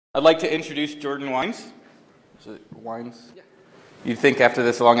I'd like to introduce Jordan Wines. Is it Wines? Yeah. You'd think after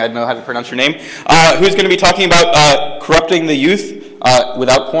this long I'd know how to pronounce your name. Who's going to be talking about corrupting the youth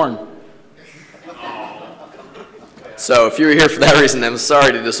without porn. So if you're here for that reason, I'm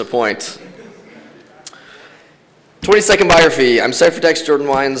sorry to disappoint. 20-second biography. I'm Cyphertech's Jordan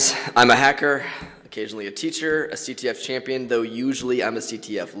Wines. I'm a hacker, occasionally a teacher, a CTF champion, though usually I'm a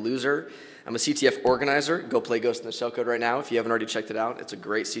CTF loser. I'm a CTF organizer. Go play Ghost in the Shellcode right now if you haven't already checked it out. It's a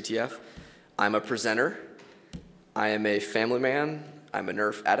great CTF. I'm a presenter. I am a family man. I'm a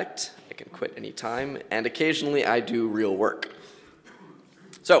Nerf addict. I can quit anytime. And occasionally I do real work.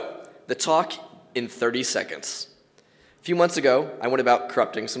 So, the talk in 30 seconds. A few months ago, I went about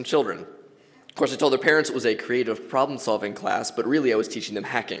corrupting some children. Of course, I told their parents it was a creative problem-solving class, but really I was teaching them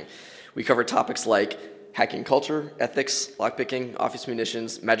hacking. We covered topics like hacking culture, ethics, lockpicking, office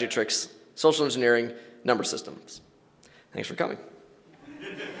munitions, magic tricks, social engineering, number systems. Thanks for coming.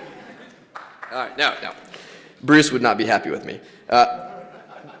 All right, now, Bruce would not be happy with me.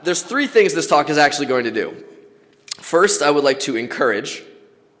 There's three things this talk is actually going to do. First, I would like to encourage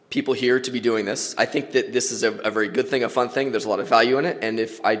people here to be doing this. I think that this is a very good thing, a fun thing. There's a lot of value in it, and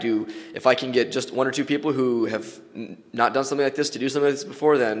if I can get just one or two people who have not done something like this to do something like this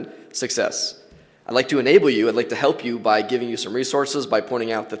before, then success. I'd like to enable you, I'd like to help you by giving you some resources, by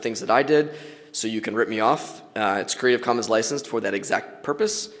pointing out the things that I did so you can rip me off. It's Creative Commons licensed for that exact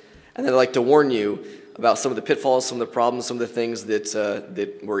purpose. And then I'd like to warn you about some of the pitfalls, some of the problems, some of the things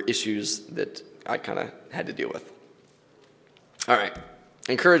that were issues that I kind of had to deal with. All right,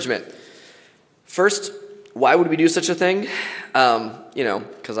 encouragement. First, why would we do such a thing?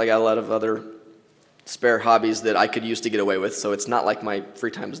 Because I got a lot of other spare hobbies that I could use to get away with, so it's not like my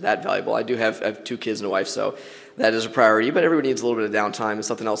free time is that valuable. I do have two kids and a wife, so that is a priority, but everybody needs a little bit of downtime and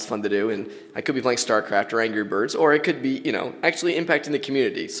something else fun to do, and I could be playing StarCraft or Angry Birds, or it could be, actually impacting the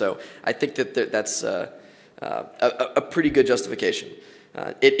community, so I think that that's a pretty good justification.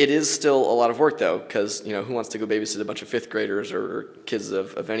 It is still a lot of work, though, because, who wants to go babysit a bunch of fifth graders or kids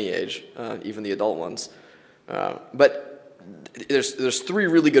of any age, even the adult ones? But there's three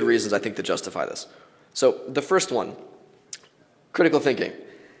really good reasons, I think, to justify this. So the first one, critical thinking.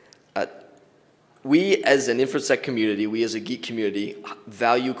 We as an InfoSec community, we as a geek community,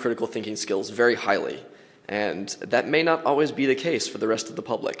 value critical thinking skills very highly. And that may not always be the case for the rest of the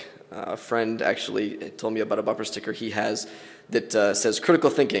public. A friend actually told me about a bumper sticker he has that says, critical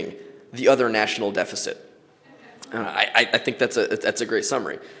thinking, the other national deficit. I think that's a great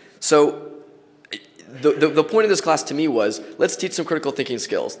summary. So the point of this class to me was, let's teach some critical thinking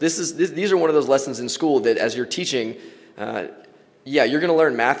skills. These are one of those lessons in school that as you're teaching, yeah, you're going to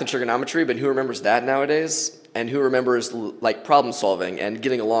learn math and trigonometry, but who remembers that nowadays? And who remembers like problem solving and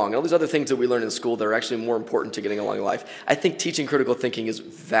getting along and all these other things that we learn in school that are actually more important to getting along in life. I think teaching critical thinking is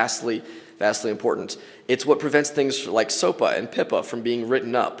vastly important. It's what prevents things like SOPA and PIPA from being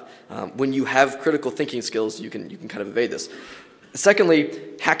written up. When you have critical thinking skills, you can kind of evade this. Secondly,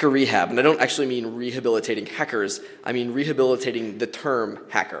 hacker rehab, and I don't actually mean rehabilitating hackers, I mean rehabilitating the term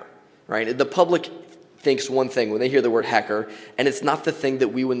hacker, right? The public thinks one thing when they hear the word hacker, and it's not the thing that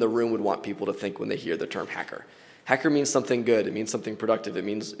we in the room would want people to think when they hear the term hacker. Hacker means something good, it means something productive, it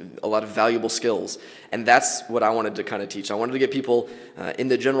means a lot of valuable skills, and that's what I wanted to kind of teach. I wanted to get people in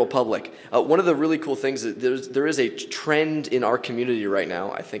the general public. One of the really cool things is there is a trend in our community right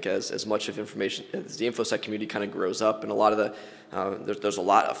now, I think as much of information, as the InfoSec community kind of grows up, and a lot of the there's a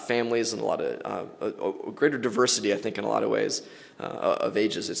lot of families and a lot of a greater diversity, I think, in a lot of ways of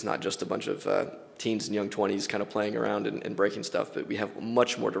ages. It's not just a bunch of teens and young 20s kind of playing around and breaking stuff, but we have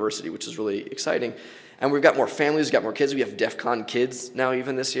much more diversity, which is really exciting. And we've got more families, we've got more kids. We have DEF CON kids now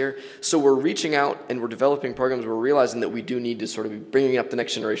even this year. So we're reaching out and we're developing programs. We're realizing that we do need to sort of be bringing up the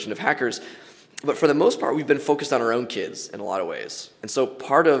next generation of hackers. But for the most part, we've been focused on our own kids in a lot of ways. And so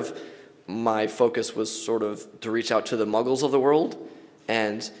part of my focus was sort of to reach out to the muggles of the world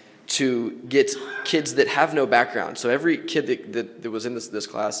and to get kids that have no background. So every kid that was in this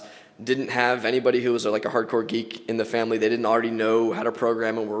class didn't have anybody who was like a hardcore geek in the family. They didn't already know how to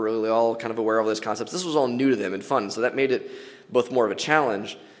program and were really all kind of aware of those concepts. This was all new to them and fun, so that made it both more of a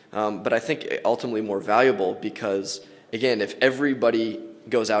challenge, but I think ultimately more valuable because, again, if everybody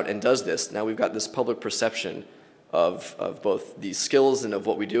goes out and does this, now we've got this public perception of both these skills and of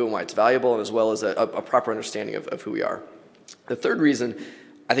what we do and why it's valuable, and as well as a proper understanding of who we are. The third reason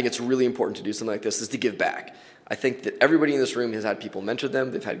I think it's really important to do something like this is to give back. I think that everybody in this room has had people mentor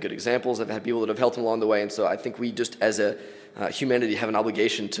them, they've had good examples, they've had people that have helped them along the way, and so I think we just as a humanity have an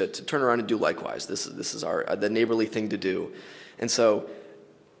obligation to turn around and do likewise. This is the neighborly thing to do. And so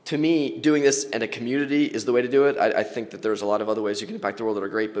to me, doing this in a community is the way to do it. I think that there's a lot of other ways you can impact the world that are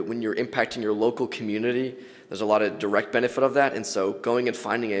great, but when you're impacting your local community, there's a lot of direct benefit of that, and so going and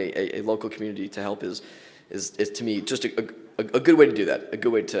finding a local community to help is to me just a good way to do that, a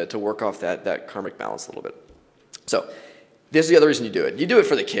good way to work off that karmic balance a little bit. So this is the other reason you do it. You do it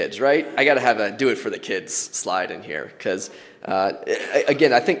for the kids, right? I got to have a do it for the kids slide in here because,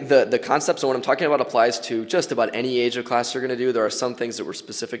 again, I think the concepts of what I'm talking about applies to just about any age of class you're going to do. There are some things that were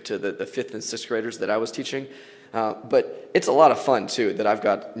specific to the 5th and 6th graders that I was teaching, but it's a lot of fun, too, that I've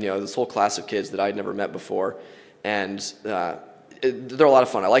got this whole class of kids that I'd never met before, and they're a lot of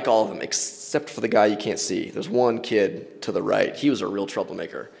fun. I like all of them except for the guy you can't see. There's one kid to the right. He was a real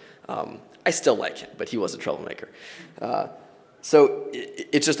troublemaker. I still like him, but he was a troublemaker. So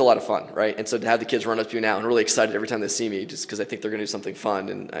it's just a lot of fun, right? And so to have the kids run up to you now and really excited every time they see me, just because I think they're going to do something fun,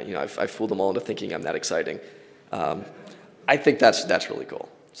 and I fooled them all into thinking I'm that exciting. I think that's really cool.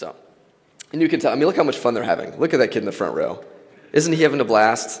 So, and you can tell. I mean, look how much fun they're having. Look at that kid in the front row. Isn't he having a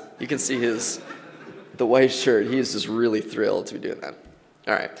blast? You can see the white shirt. He is just really thrilled to be doing that.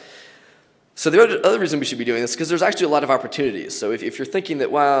 All right. So the other reason we should be doing this is because there's actually a lot of opportunities. So if you're thinking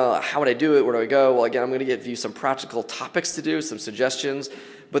that, well, how would I do it? Where do I go? Well, again, I'm going to give you some practical topics to do, some suggestions.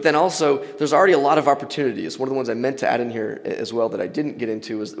 But then also, there's already a lot of opportunities. One of the ones I meant to add in here as well that I didn't get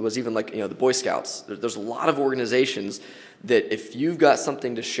into was even like the Boy Scouts. There's a lot of organizations that if you've got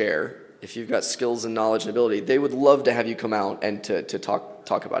something to share, if you've got skills and knowledge and ability, they would love to have you come out and to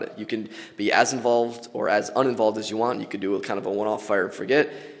talk about it. You can be as involved or as uninvolved as you want. You could do a kind of a one-off fire and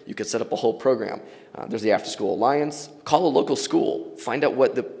forget. You could set up a whole program. There's the After School Alliance. Call a local school. Find out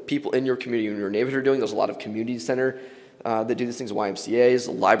what the people in your community, in your neighborhood are doing. There's a lot of community center that do these things,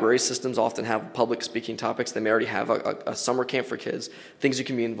 YMCAs. Library systems often have public speaking topics. They may already have a summer camp for kids, things you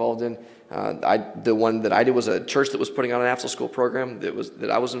can be involved in. The one that I did was a church that was putting on an after school program that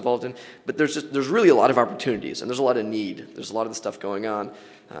I was involved in. But there's really a lot of opportunities, and there's a lot of need. There's a lot of the stuff going on,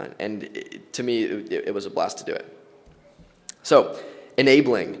 to me, it was a blast to do it. So,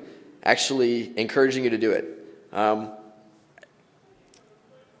 enabling, actually encouraging you to do it.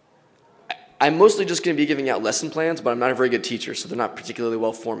 I'm mostly just going to be giving out lesson plans, but I'm not a very good teacher, so they're not particularly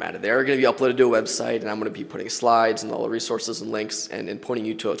well formatted. They are going to be uploaded to a website, and I'm going to be putting slides and all the resources and links and pointing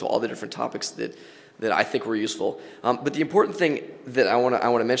you to all the different topics that I think were useful. But the important thing that I want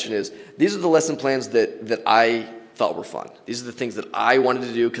to mention is these are the lesson plans that I thought were fun. These are the things that I wanted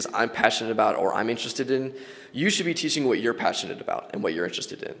to do because I'm passionate about or I'm interested in. You should be teaching what you're passionate about and what you're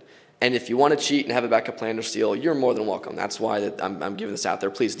interested in. And if you want to cheat and have a backup plan or steal, you're more than welcome. That's why I'm giving this out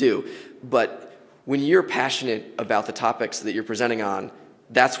there. Please do. But when you're passionate about the topics that you're presenting on,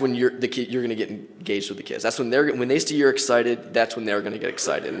 that's when you're going to get engaged with the kids. That's when they see you're excited. That's when they're going to get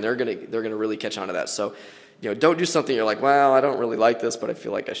excited, and they're going to really catch on to that. So, don't do something you're like, well, I don't really like this, but I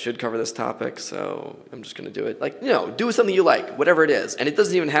feel like I should cover this topic, so I'm just going to do it. Like, do something you like, whatever it is, and it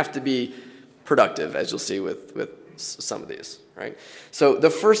doesn't even have to be productive, as you'll see with some of these, right? So the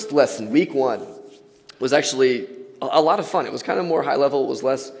first lesson, week 1, was actually a lot of fun. It was kind of more high level. It was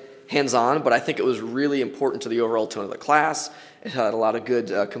less hands-on, but I think it was really important to the overall tone of the class. It had a lot of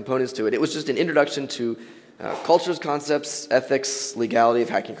good components to it. It was just an introduction to cultures, concepts, ethics, legality of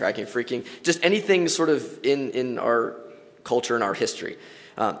hacking, cracking, freaking, just anything sort of in our culture and our history.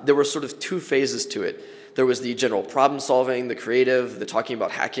 There were sort of 2 phases to it. There was the general problem solving, the creative, the talking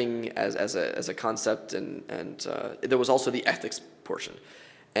about hacking as a concept, and there was also the ethics portion.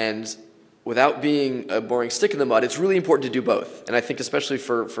 And without being a boring stick in the mud, it's really important to do both. And I think especially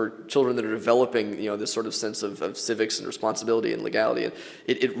for children that are developing, this sort of sense of civics and responsibility and legality, and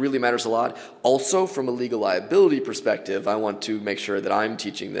it really matters a lot. Also, from a legal liability perspective, I want to make sure that I'm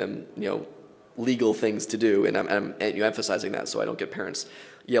teaching them, legal things to do, and I'm emphasizing that so I don't get parents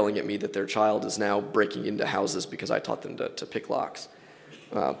yelling at me that their child is now breaking into houses because I taught them to pick locks.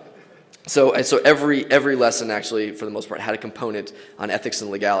 So every lesson actually, for the most part, had a component on ethics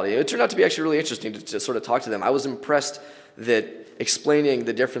and legality. It turned out to be actually really interesting to sort of talk to them. I was impressed that explaining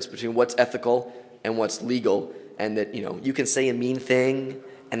the difference between what's ethical and what's legal, and that you can say a mean thing,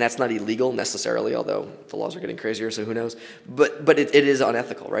 and that's not illegal necessarily, although the laws are getting crazier, so who knows. But it is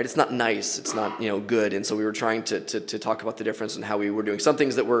unethical, right? It's not nice. It's not good. And so we were trying to talk about the difference and how we were doing some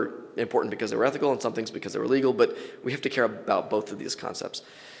things that were important because they were ethical, and some things because they were legal. But we have to care about both of these concepts.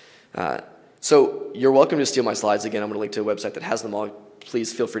 So you're welcome to steal my slides. Again, I'm going to link to a website that has them all.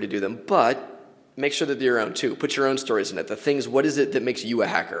 Please feel free to do them. But make sure that they're your own too. Put your own stories in it. The things, what is it that makes you a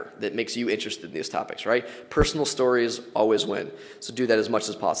hacker, that makes you interested in these topics, right? Personal stories always win. So do that as much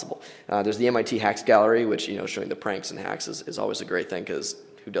as possible. There's the MIT Hacks Gallery, which, showing the pranks and hacks is always a great thing because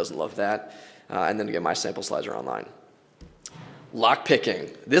who doesn't love that? And then again, my sample slides are online. Lock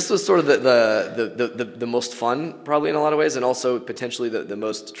picking. This was sort of the most fun, probably in a lot of ways, and also potentially the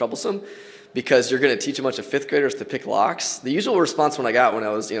most troublesome, because you're going to teach a bunch of fifth graders to pick locks. The usual response when I got when I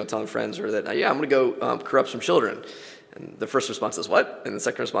was telling friends were that, yeah, I'm going to go corrupt some children. And the first response is, what? And the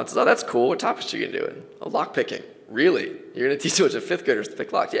second response is, oh, that's cool. What topics are you going to do? And, oh, lock picking. Really? You're going to teach a bunch of fifth graders to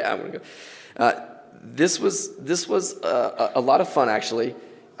pick locks? Yeah, I'm going to go. This was a lot of fun, actually.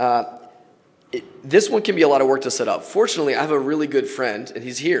 This one can be a lot of work to set up. Fortunately, I have a really good friend, and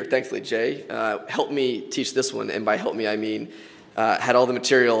he's here, thankfully, Jay, helped me teach this one, and by help me, I mean had all the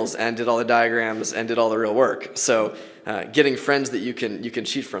materials and did all the diagrams and did all the real work. So getting friends that you can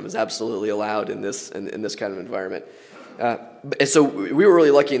cheat from is absolutely allowed in this kind of environment. And so we were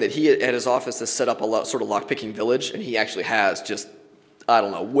really lucky in that he at his office has set up a sort of lock-picking village, and he actually has just, I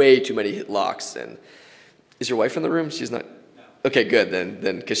don't know, way too many locks. And is your wife in the room? She's not. Okay, good,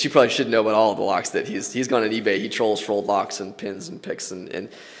 then, because she probably should know about all of the locks that he's gone on eBay. He trolls for old locks and pins and picks, and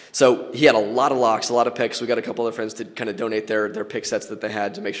so he had a lot of locks, a lot of picks. We got a couple other friends to kind of donate their pick sets that they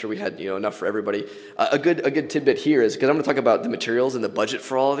had to make sure we had enough for everybody. A good tidbit here is, because I'm going to talk about the materials and the budget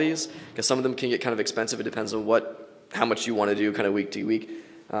for all of these, because some of them can get kind of expensive. It depends on how much you want to do kind of week to week.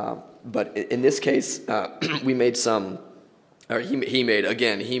 But in this case, we made some, or he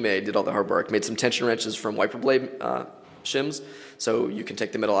did all the hard work, made some tension wrenches from wiper blade shims, so you can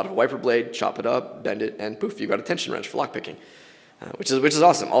take the metal out of a wiper blade, chop it up, bend it, and poof, you got a tension wrench for lockpicking, which is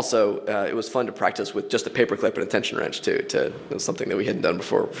awesome. Also, it was fun to practice with just a paper clip and a tension wrench too. It was something that we hadn't done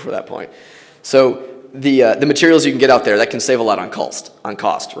before that point. So the materials you can get out there, that can save a lot on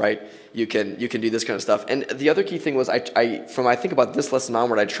cost, right? You can do this kind of stuff. And the other key thing was I think about this lesson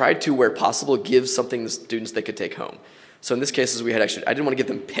onward, I tried to, where possible, give something to students they could take home. So in this case, we had extra. I didn't want to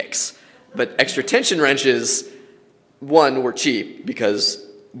give them picks, but extra tension wrenches. One, were cheap, because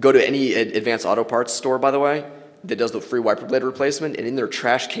go to any advanced auto parts store, by the way, that does the free wiper blade replacement, and in their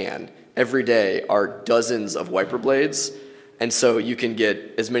trash can every day are dozens of wiper blades, and so you can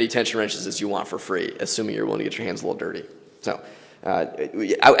get as many tension wrenches as you want for free, assuming you're willing to get your hands a little dirty. So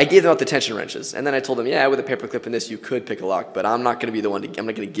I gave them out the tension wrenches, and then I told them, yeah, with a paper clip in this, you could pick a lock, but I'm not going to be the one. I'm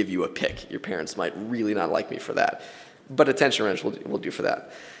not going to give you a pick. Your parents might really not like me for that, but a tension wrench will do for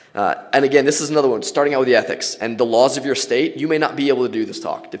that. And again, this is another one, starting out with the ethics and the laws of your state. You may not be able to do this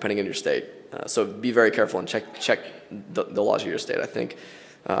talk, depending on your state. So be very careful and check the laws of your state. I think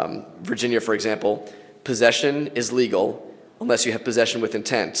Virginia, for example, possession is legal unless you have possession with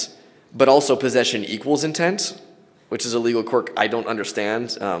intent, but also possession equals intent, which is a legal quirk I don't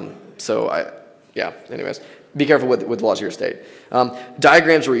understand. Anyways. Be careful with the laws of your state.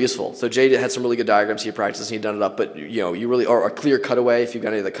 Diagrams were useful. So Jay had some really good diagrams. He practiced and he'd done it up. But you really, or a clear cutaway, if you've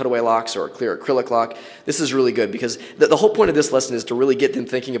got any of the cutaway locks, or a clear acrylic lock. This is really good, because the whole point of this lesson is to really get them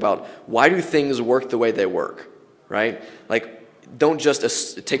thinking about, why do things work the way they work, right? Like, don't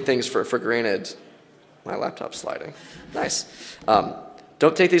just take things for granted. My laptop's sliding. Nice.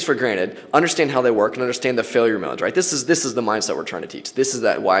 Don't take these for granted. Understand how they work and understand the failure modes, right? This is the mindset we're trying to teach. This is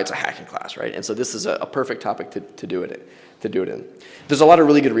why it's a hacking class, right? And so this is a perfect topic to do it in. There's a lot of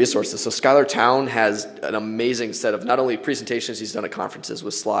really good resources. So Skylar Town has an amazing set of not only presentations he's done at conferences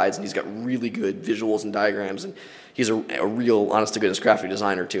with slides, and he's got really good visuals and diagrams, and he's a real honest to goodness graphic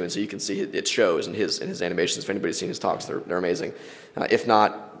designer too. And so you can see it shows in his animations. If anybody's seen his talks, they're amazing. If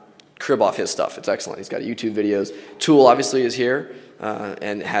not, crib off his stuff. It's excellent. He's got YouTube videos. Tool obviously is here.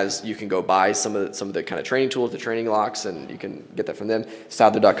 And you can go buy some of the kind of training tools, the training locks, and you can get that from them.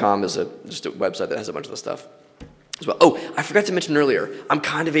 Souther.com is just a website that has a bunch of the stuff as well. Oh, I forgot to mention earlier, I'm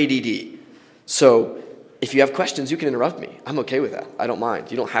kind of ADD. So if you have questions, you can interrupt me. I'm okay with that. I don't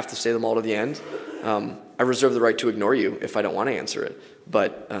mind. You don't have to say them all to the end. I reserve the right to ignore you if I don't want to answer it.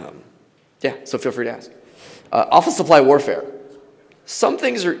 But yeah, so feel free to ask. Office supply warfare. Some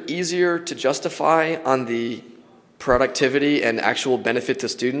things are easier to justify on the productivity and actual benefit to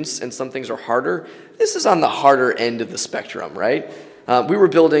students, and some things are harder. This is on the harder end of the spectrum, right? We were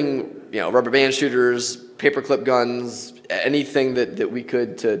building, rubber band shooters, paperclip guns, anything that we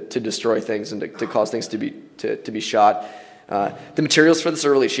could to destroy things and to cause things to be shot. The materials for this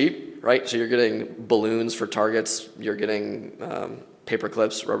are really cheap, right? So you're getting balloons for targets, you're getting paper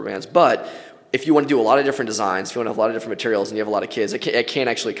clips, rubber bands, but if you want to do a lot of different designs, if you want to have a lot of different materials and you have a lot of kids, it can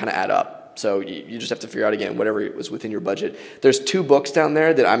actually kind of add up. So you just have to figure out, again, whatever was within your budget. There's 2 books down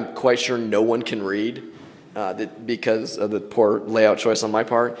there that I'm quite sure no one can read because of the poor layout choice on my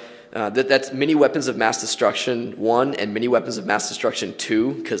part. That's Mini Weapons of Mass Destruction 1 and Mini Weapons of Mass Destruction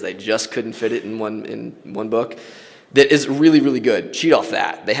 2, because they just couldn't fit it in one book. That is really, really good. Cheat off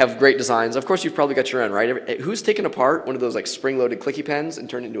that. They have great designs. Of course, you've probably got your own, right? Who's taken apart one of those like spring-loaded clicky pens and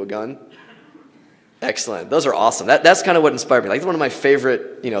turned it into a gun? Excellent. Those are awesome. That's kind of what inspired me. Like one of my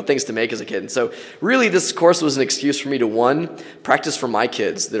favorite, things to make as a kid. And so really this course was an excuse for me to, one, practice for my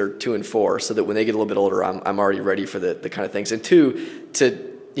kids that are 2 and 4 so that when they get a little bit older, I'm already ready for the kind of things. And two, to,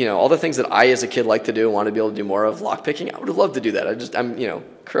 all the things that I as a kid like to do and want to be able to do more of, lockpicking, I would have loved to do that. I'm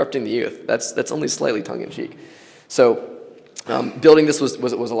corrupting the youth. That's only slightly tongue-in-cheek. So building this was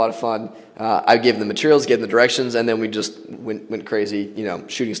a lot of fun. I gave them the materials, gave them the directions, and then we just went crazy,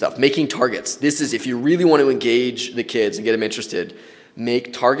 shooting stuff. Making targets. This is, if you really want to engage the kids and get them interested,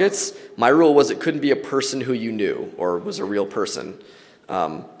 make targets. My rule was it couldn't be a person who you knew or was a real person.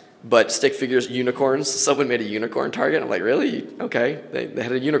 But stick figures, unicorns. Someone made a unicorn target. I'm like, really? Okay. They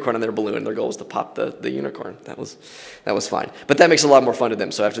had a unicorn on their balloon. Their goal was to pop the unicorn. That was fine. But that makes it a lot more fun to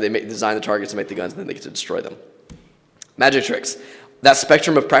them. So after they design the targets and make the guns, then they get to destroy them. Magic tricks. That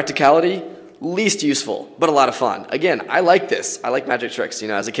spectrum of practicality, least useful, but a lot of fun. Again, I like this. I like magic tricks.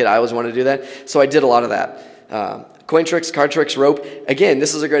 As a kid, I always wanted to do that. So I did a lot of that. Coin tricks, card tricks, rope. Again,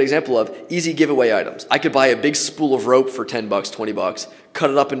 this is a great example of easy giveaway items. I could buy a big spool of rope for $10, $20, cut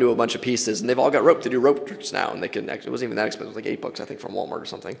it up into a bunch of pieces, and they've all got rope to do rope tricks now. And they can actually, it wasn't even that expensive. It was like $8, I think, from Walmart or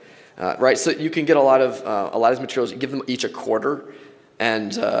something. Right? So you can get a lot of these materials. You give them each a quarter,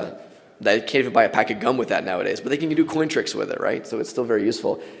 and they can't even buy a pack of gum with that nowadays, but they can do coin tricks with it, right? So it's still very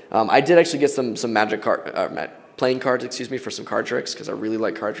useful. I did actually get some magic playing cards, for some card tricks, because I really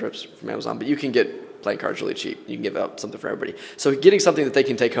like card tricks from Amazon, but you can get playing cards really cheap. You can give out something for everybody. So getting something that they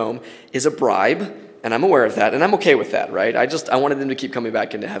can take home is a bribe, and I'm aware of that, and I'm okay with that, right? I wanted them to keep coming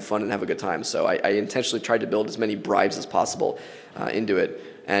back and to have fun and have a good time, so I intentionally tried to build as many bribes as possible into it.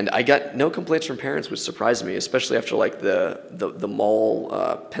 And I got no complaints from parents, which surprised me, especially after like the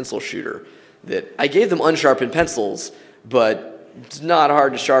mall pencil shooter. That I gave them unsharpened pencils, but it's not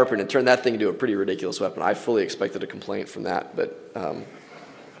hard to sharpen and turn that thing into a pretty ridiculous weapon. I fully expected a complaint from that, but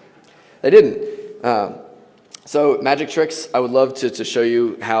they didn't. So magic tricks, I would love to show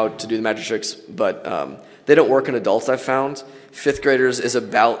you how to do the magic tricks, but they don't work in adults, I've found. 5th graders is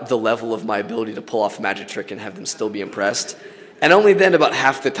about the level of my ability to pull off a magic trick and have them still be impressed. And only then about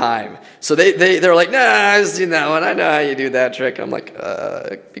half the time. So they're like, nah, I've seen that one. I know how you do that trick. I'm like,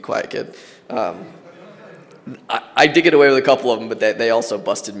 be quiet, kid. I did get away with a couple of them, but they also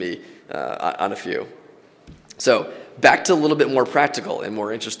busted me on a few. So back to a little bit more practical and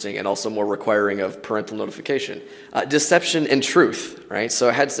more interesting and also more requiring of parental notification. Deception and truth, right? So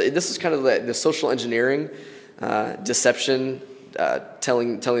I had to say, this is kind of the social engineering, deception,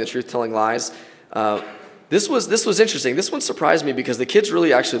 telling the truth, telling lies. This was interesting. This one surprised me because the kids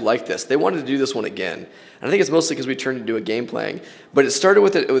really actually liked this. They wanted to do this one again. And I think it's mostly because we turned into a game playing. But it started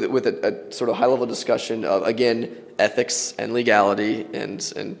with a sort of high-level discussion of, again, ethics and legality,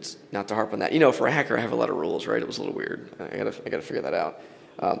 and not to harp on that. For a hacker, I have a lot of rules, right? It was a little weird. I gotta figure that out.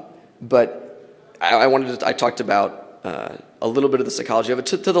 But I talked about a little bit of the psychology of it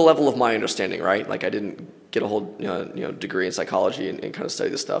to the level of my understanding, right? Like I didn't get a whole degree in psychology and kind of study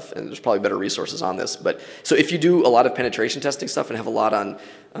this stuff, and there's probably better resources on this. But so if you do a lot of penetration testing stuff and have a lot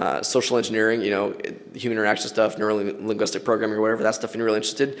on social engineering, human interaction stuff, neuro-linguistic programming or whatever, that stuff, and you're really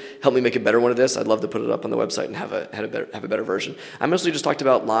interested, help me make a better one of this. I'd love to put it up on the website and have a better version. I mostly just talked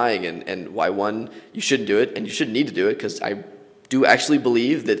about lying and why, one, you shouldn't do it and you shouldn't need to do it, because I do actually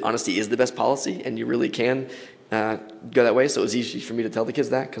believe that honesty is the best policy and you really can go that way. So it was easy for me to tell the kids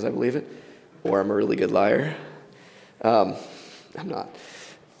that because I believe it, or I'm a really good liar. I'm not.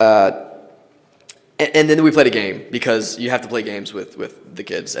 And then we played a game, because you have to play games with the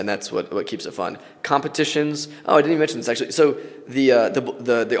kids, and that's what keeps it fun. Competitions. Oh, I didn't even mention this actually. So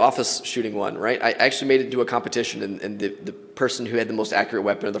the office shooting one, right? I actually made it do a competition, and the person who had the most accurate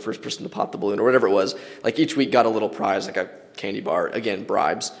weapon, or the first person to pop the balloon, or whatever it was, like each week got a little prize, like a candy bar. Again,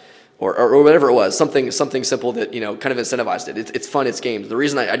 bribes. Or whatever it was, something simple that kind of incentivized it. It's fun, it's games. The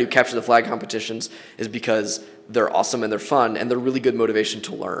reason I do capture the flag competitions is because they're awesome and they're fun and they're really good motivation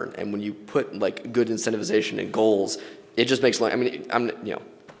to learn. And when you put like good incentivization and goals, it just makes learning. I mean,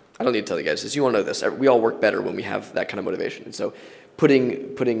 I don't need to tell you guys this. You all know this. We all work better when we have that kind of motivation. And so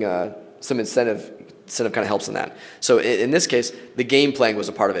putting some incentive kind of helps in that. So in this case, the game playing was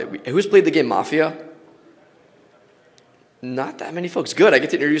a part of it. Who's played the game Mafia? Not that many folks. Good. I get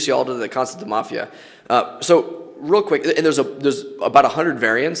to introduce you all to the concept of Mafia. So real quick, and there's about 100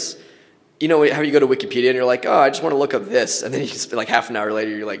 variants. You know how you go to Wikipedia and you're like, oh, I just want to look up this, and then you spend like half an hour later,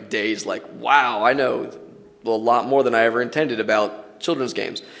 you're like dazed, like, wow, I know a lot more than I ever intended about children's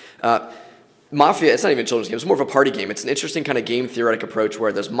games. Mafia, it's not even a children's game, it's more of a party game. It's an interesting kind of game theoretic approach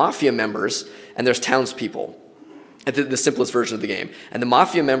where there's Mafia members and there's townspeople. The simplest version of the game. And the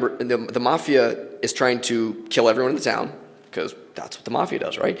Mafia member, the Mafia is trying to kill everyone in the town. because that's what the mafia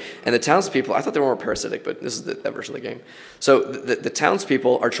does, right? And the townspeople, I thought they were more parasitic, but this is that version of the game. So the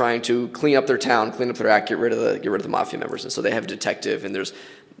townspeople are trying to clean up their town, clean up their act, get rid of the mafia members. And so they have a detective, and there's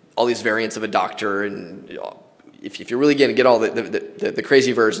all these variants of a doctor, and if you're really going to get all the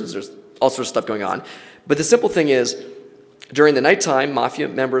crazy versions, there's all sorts of stuff going on. But the simple thing is, during the nighttime, mafia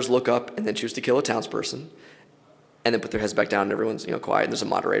members look up and then choose to kill a townsperson, and then put their heads back down, and everyone's quiet, and there's a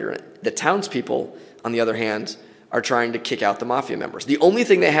moderator in it. The townspeople, on the other hand, are trying to kick out the mafia members. The only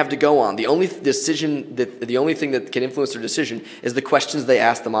thing they have to go on, the only thing that can influence their decision is the questions they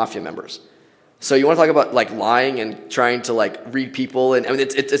ask the mafia members. So you want to talk about like lying and trying to like read people, and I mean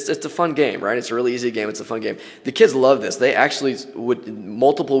it's a fun game, right? It's a really easy game. It's a fun game. The kids love this. They actually would,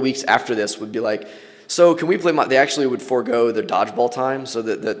 multiple weeks after this, would be like, so can we play? They actually would forego their dodgeball time. So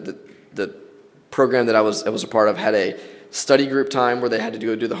the program that I was a part of had a study group time where they had to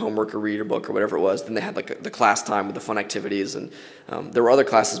go do the homework or read a book or whatever it was. Then they had like the class time with the fun activities, and there were other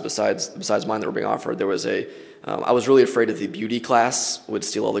classes besides mine that were being offered. There was I was really afraid of the beauty class would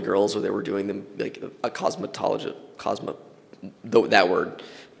steal all the girls, where they were doing them like a cosmetologist, that word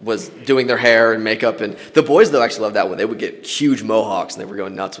was doing their hair and makeup. And the boys though actually loved that one. They would get huge mohawks and they were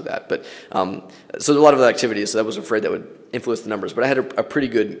going nuts with that. But so a lot of the activities. So I was afraid that would influence the numbers. But I had a pretty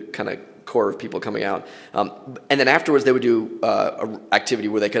good kind of core of people coming out. And then afterwards they would do an activity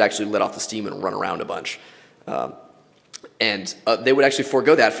where they could actually let off the steam and run around a bunch. And they would actually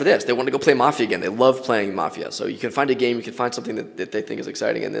forego that for this. They wanted to go play Mafia again. They love playing Mafia. So you can find a game, you can find something that they think is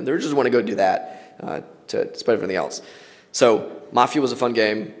exciting, and then they just want to go do that despite everything else. So Mafia was a fun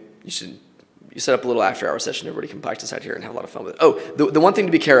game. You set up a little after-hour session. Everybody can practice out here and have a lot of fun with it. Oh, the one thing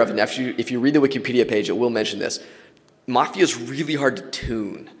to be care of, and if you read the Wikipedia page, it will mention this. Mafia is really hard to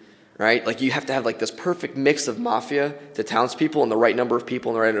tune. Right? Like you have to have like this perfect mix of mafia to townspeople and the right number of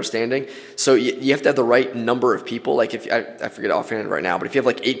people and the right understanding. So you have to have the right number of people. Like if I forget offhand right now, but if you have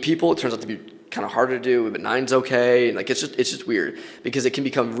like 8 people, it turns out to be kind of harder to do. But 9's okay, and like it's just weird because it can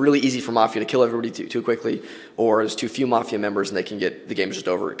become really easy for mafia to kill everybody too quickly, or there's too few mafia members and the game is just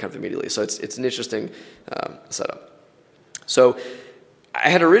over kind of immediately. So it's an interesting setup. So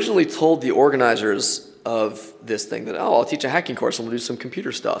I had originally told the organizers of this thing that, I'll teach a hacking course and we'll do some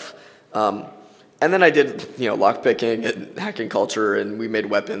computer stuff. And then I did, lockpicking and hacking culture, and we made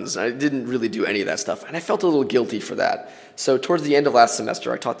weapons. And I didn't really do any of that stuff, and I felt a little guilty for that. So towards the end of last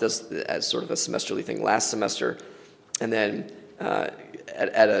semester, I taught this as sort of a semesterly thing last semester, and then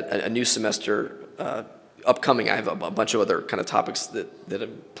at a new semester upcoming, I have a bunch of other kind of topics that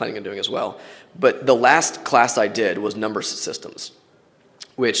I'm planning on doing as well. But the last class I did was number systems,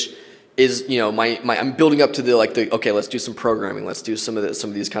 which is I'm building up to the okay, let's do some programming, let's do some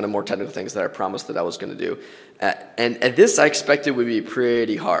of these kind of more technical things that I promised that I was going to do, and this I expected would be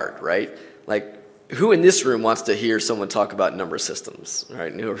pretty hard, right? Like, who in this room wants to hear someone talk about number systems,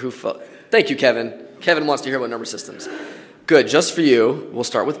 right? Thank you, Kevin. Kevin wants to hear about number systems. Good, just for you. We'll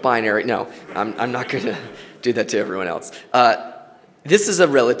start with binary. No, I'm not going to do that to everyone else. This is a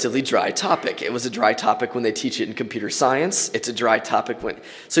relatively dry topic. It was a dry topic when they teach it in computer science. It's a dry topic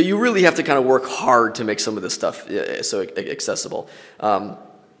so you really have to kind of work hard to make some of this stuff so accessible. Oh,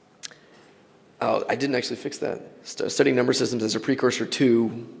 I didn't actually fix that. Studying number systems as a precursor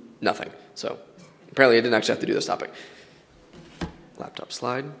to nothing. So apparently I didn't actually have to do this topic. Laptop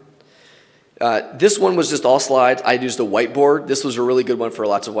slide. This one was just all slides. I used a whiteboard. This was a really good one for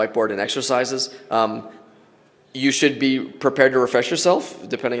lots of whiteboard and exercises. You should be prepared to refresh yourself,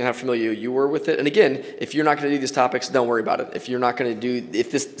 depending on how familiar you were with it. And again, if you're not going to do these topics, don't worry about it.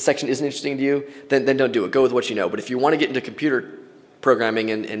 If this section isn't interesting to you, then don't do it. Go with what you know. But if you want to get into computer programming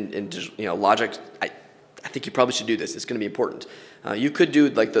and logic, I think you probably should do this. It's going to be important. You could do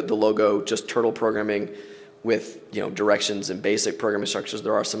like the logo, just turtle programming with directions and basic programming structures.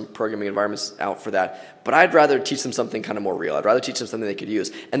 There are some programming environments out for that. But I'd rather teach them something kind of more real. I'd rather teach them something they could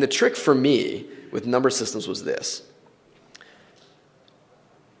use. And the trick for me with number systems was this.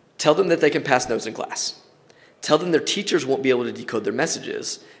 Tell them that they can pass notes in class. Tell them their teachers won't be able to decode their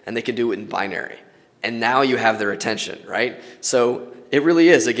messages, and they can do it in binary. And now you have their attention, right? So it really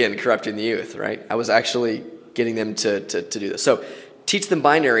is, again, corrupting the youth, right? I was actually getting them to do this. So teach them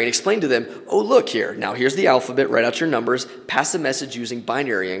binary and explain to them, oh, look here. Now here's the alphabet. Write out your numbers. Pass a message using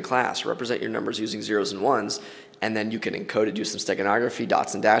binary in class. Represent your numbers using 0s and 1s. And then you can encode it, do some steganography,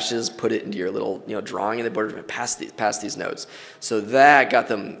 dots and dashes, put it into your little drawing in the board, and pass these notes. So that got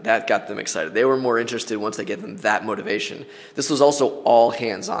them excited. They were more interested once they gave them that motivation. This was also all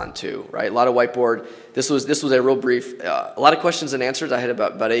hands-on too, right? A lot of whiteboard. This was a real brief. A lot of questions and answers. I had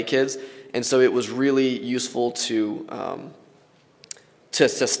about 8 kids, and so it was really useful to to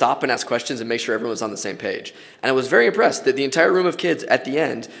stop and ask questions and make sure everyone was on the same page. And I was very impressed that the entire room of kids at the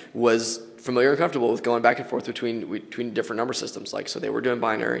end was familiar and comfortable with going back and forth between different number systems. Like, so they were doing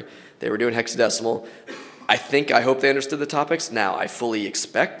binary, they were doing hexadecimal. I hope they understood the topics. Now, I fully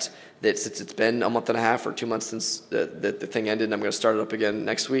expect that since it's been a month and a half or 2 months since the thing ended, and I'm going to start it up again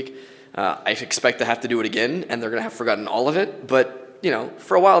next week, I expect to have to do it again, and they're going to have forgotten all of it. But, you know,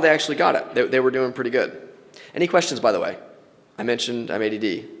 for a while they actually got it. They were doing pretty good. Any questions, by the way? I mentioned I'm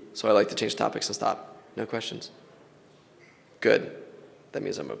ADD, so I like to change topics and stop. No questions? Good. That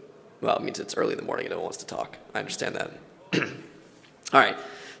means well, it means it's early in the morning and no one wants to talk. I understand that. All right.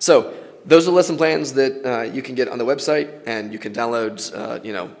 So those are lesson plans that you can get on the website, and you can download,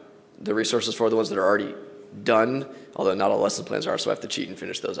 you know, the resources for the ones that are already done, although not all lesson plans are, so I have to cheat and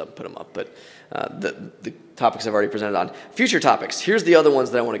finish those up and put them up. But the topics I've already presented on. Future topics. Here's the other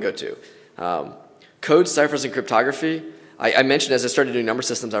ones that I want to go to. Code, ciphers, and cryptography. I mentioned as I started doing number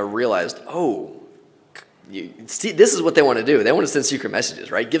systems, I realized, see, this is what they want to do. They want to send secret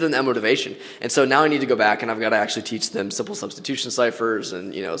messages, right? Give them that motivation. And so now I need to go back, and I've got to actually teach them simple substitution ciphers,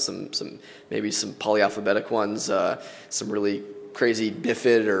 and you know, maybe some polyalphabetic ones, some really crazy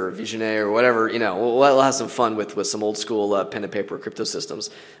Bifid or Vigennet or whatever. You know, we'll have some fun with some old school pen and paper crypto systems,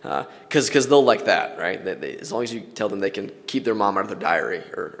 because they'll like that, right? As long as you tell them they can keep their mom out of their diary,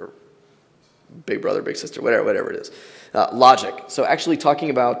 or big brother, big sister, whatever it is. Logic. So actually talking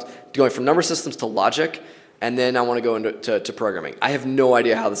about going from number systems to logic, and then I want to go into programming. I have no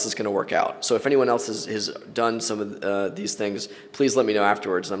idea how this is going to work out. So if anyone else has done some of these things, please let me know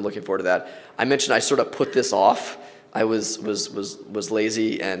afterwards. I'm looking forward to that. I mentioned I sort of put this off. I was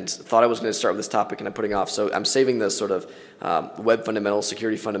lazy and thought I was going to start with this topic, and I'm putting off. So I'm saving the sort of web fundamentals,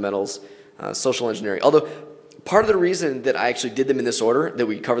 security fundamentals, social engineering. Although part of the reason that I actually did them in this order, that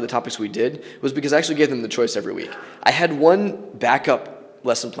we cover the topics we did, was because I actually gave them the choice every week. I had one backup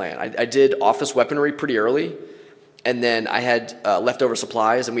lesson plan. I did office weaponry pretty early, and then I had leftover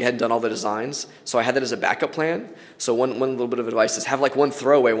supplies, and we hadn't done all the designs, so I had that as a backup plan. So one little bit of advice is have like one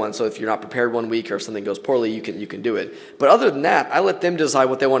throwaway one, so if you're not prepared one week or if something goes poorly, you can do it. But other than that, I let them decide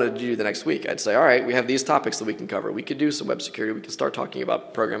what they wanted to do the next week. I'd say, all right, we have these topics that we can cover. We could do some web security. We could start talking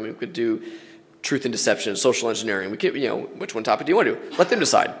about programming. We could do truth and deception, social engineering. We could, you know, which one topic do you want to do? Let them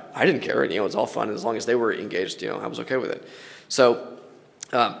decide. I didn't care. You know, it was all fun, and as long as they were engaged, you know, I was okay with it. So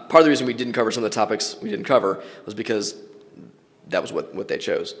part of the reason we didn't cover some of the topics we didn't cover was because that was what they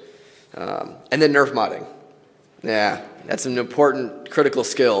chose. And then nerf modding. Yeah, that's an important critical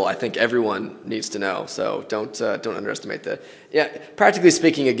skill I think everyone needs to know. So don't underestimate that. Yeah, practically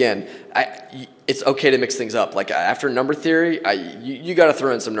speaking, again, it's okay to mix things up. Like after number theory, you got to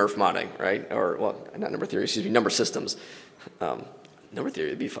throw in some nerf modding, right? Or well, not number theory, excuse me, number systems. Number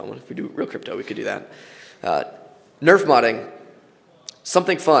theory would be fun. If we do real crypto, we could do that. Nerf modding.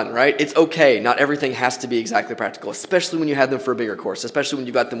 Something fun, right? It's okay. Not everything has to be exactly practical, especially when you have them for a bigger course, especially when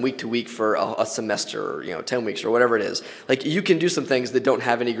you got them week to week for a semester or, you know, 10 weeks or whatever it is. Like, you can do some things that don't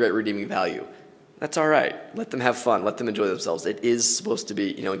have any great redeeming value. That's all right. Let them have fun. Let them enjoy themselves. It is supposed to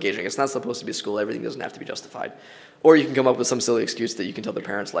be, you know, engaging. It's not supposed to be a school. Everything doesn't have to be justified. Or you can come up with some silly excuse that you can tell their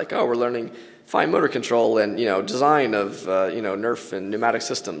parents, like, oh, we're learning fine motor control and, you know, design of, you know, Nerf and pneumatic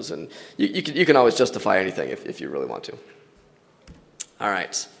systems. And you can always justify anything if you really want to. All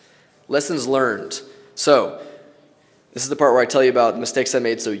right, lessons learned. So this is the part where I tell you about mistakes I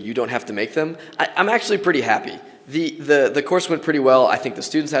made so you don't have to make them. I'm actually pretty happy. The course went pretty well. I think the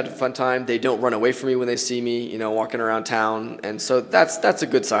students had a fun time. They don't run away from me when they see me, you know, walking around town. And so that's a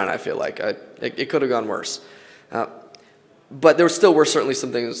good sign, I feel like. It could have gone worse. But there still were certainly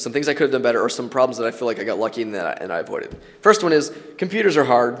some things I could have done better, or some problems that I feel like I got lucky and I avoided. First one is computers are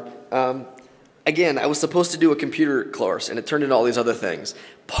hard. Again, I was supposed to do a computer course, and it turned into all these other things.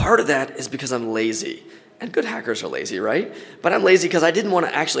 Part of that is because I'm lazy. And good hackers are lazy, right? But I'm lazy because I didn't want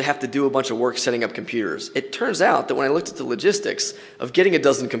to actually have to do a bunch of work setting up computers. It turns out that when I looked at the logistics of getting a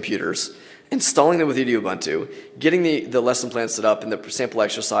dozen computers, installing them with Ubuntu, getting the lesson plan set up and the sample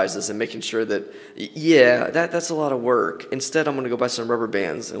exercises, and making sure that, yeah, that's a lot of work. Instead, I'm going to go buy some rubber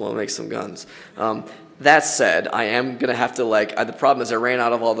bands and we'll make some guns. That said, I am going to have to, the problem is I ran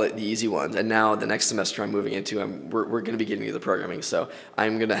out of all the easy ones, and now the next semester I'm moving into, we're going to be getting into the programming, so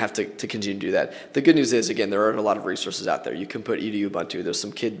I'm going to have to continue to do that. The good news is, again, there are a lot of resources out there. You can put edu Ubuntu. There's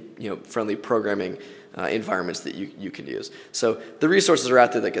some kid-friendly programming environments that you can use. So the resources are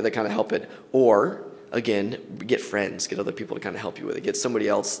out there that kind of help it. Or, again, get friends, get other people to kind of help you with it. Get somebody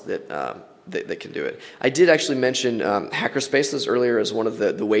else that can do it. I did actually mention hackerspaces earlier as one of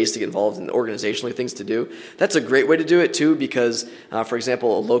the ways to get involved in organizationally things to do. That's a great way to do it too, because, for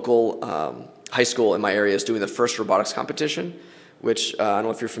example, a local high school in my area is doing the first robotics competition, which I don't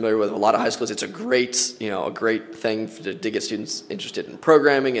know if you're familiar with. A lot of high schools, it's a great, a great thing to get students interested in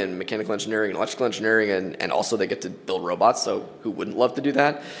programming and mechanical engineering and electrical engineering, and also they get to build robots, so who wouldn't love to do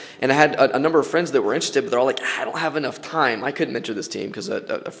that? And I had a number of friends that were interested, but they're all like, I don't have enough time. I couldn't enter this team because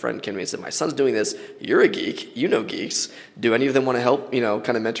a friend came to me and said, my son's doing this. You're a geek. You know geeks. Do any of them want to help,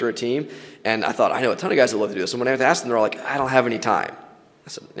 kind of mentor a team? And I thought, I know a ton of guys that love to do this. And when I asked them, they're all like, I don't have any time. I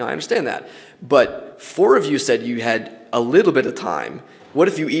said, I understand that. But 4 of you said you had a little bit of time. What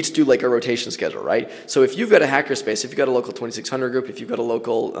if you each do like a rotation schedule, right? So if you've got a hackerspace, if you've got a local 2600 group, if you've got a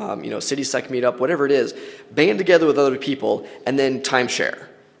local, city sec meetup, whatever it is, band together with other people and then timeshare.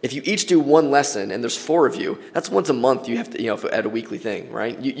 If you each do one lesson and there's 4 of you, that's once a month you have to, at a weekly thing,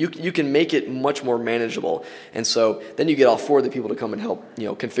 right? You can make it much more manageable. And so then you get all 4 of the people to come and help,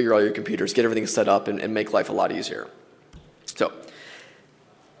 configure all your computers, get everything set up and make life a lot easier. So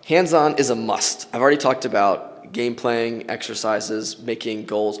hands-on is a must. I've already talked about game playing, exercises, making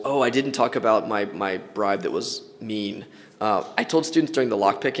goals. Oh, I didn't talk about my bribe that was mean. I told students during the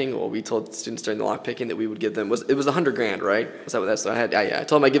lockpicking, we told students during the lockpicking that we would give them, it was $100,000, right? Was that what that's? I had? Yeah. I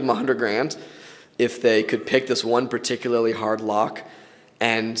told them I'd give them $100,000 if they could pick this one particularly hard lock.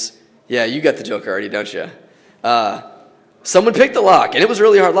 And yeah, you got the joke already, don't you? Someone picked the lock, and it was a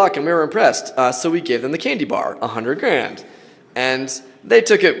really hard lock, and we were impressed. So we gave them the candy bar, $100,000. And they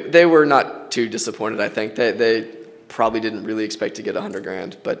took it, they were not too disappointed, I think. They probably didn't really expect to get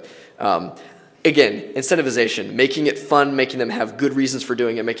 $100,000. But again, incentivization, making it fun, making them have good reasons for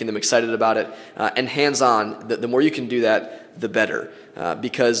doing it, making them excited about it, and hands-on, the more you can do that, the better.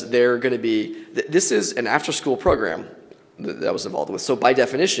 Because they're going to be, this is an after-school program that I was involved with. So by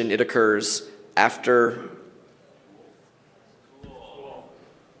definition, it occurs after.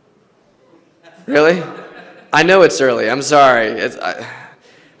 Really? I know it's early. I'm sorry.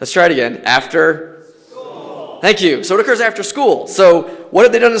 Let's try it again. After school. Thank you. So it occurs after school. So what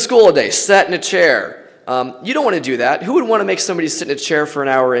have they done in school all day? Sat in a chair. You don't want to do that. Who would want to make somebody sit in a chair for an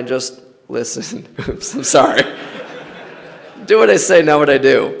hour and just listen? Oops, I'm sorry. Do what I say, not what I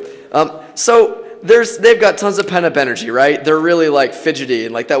do. So they've got tons of pent-up energy, right? They're really like fidgety,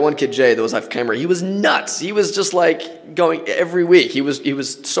 and like that one kid Jay that was off camera, he was nuts. He was just like going every week. He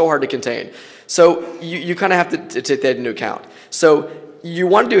was so hard to contain. So you kind of have to take that into account. So you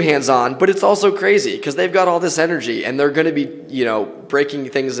want to do hands-on, but it's also crazy because they've got all this energy and they're going to be, breaking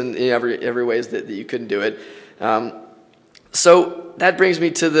things in every ways that you couldn't do it. So that brings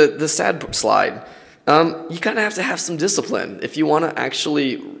me to the sad slide. You kind of have to have some discipline if you want to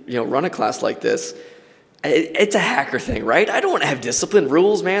actually, run a class like this. It's a hacker thing, right? I don't want to have discipline.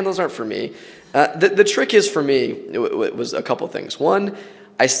 Rules, man, those aren't for me. The trick is for me, it was a couple things. One,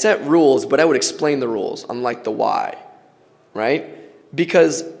 I set rules, but I would explain the rules, unlike the why, right?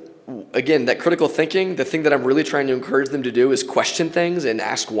 Because, again, that critical thinking, the thing that I'm really trying to encourage them to do is question things and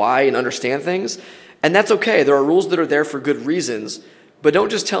ask why and understand things. And that's okay. There are rules that are there for good reasons, but don't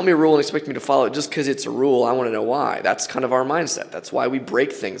just tell me a rule and expect me to follow it just because it's a rule. I want to know why. That's kind of our mindset. That's why we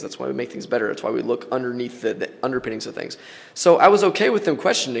break things. That's why we make things better. That's why we look underneath the underpinnings of things. So I was okay with them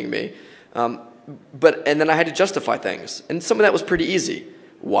questioning me, and then I had to justify things. And some of that was pretty easy.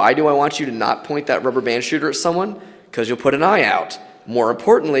 Why do I want you to not point that rubber band shooter at someone? Because you'll put an eye out. More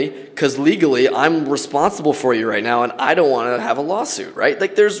importantly, because legally I'm responsible for you right now and I don't want to have a lawsuit, right?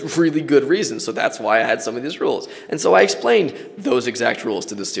 Like there's really good reasons. So that's why I had some of these rules. And so I explained those exact rules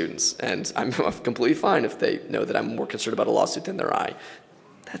to the students. And I'm completely fine if they know that I'm more concerned about a lawsuit than their eye.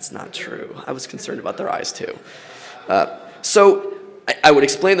 That's not true. I was concerned about their eyes too. So I would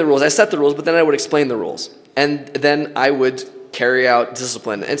explain the rules. I set the rules, but then I would explain the rules. And then I would carry out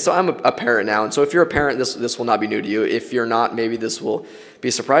discipline. And so I'm a parent now, and so if you're a parent, this will not be new to you. If you're not, maybe this will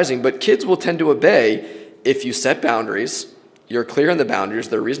be surprising, but kids will tend to obey if you set boundaries, you're clear on the boundaries,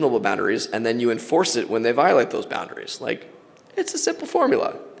 they're reasonable boundaries, and then you enforce it when they violate those boundaries. Like, it's a simple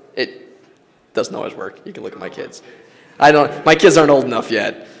formula. It doesn't always work. You can look at my kids. My kids aren't old enough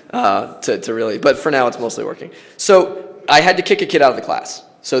yet to really, but for now it's mostly working. So I had to kick a kid out of the class.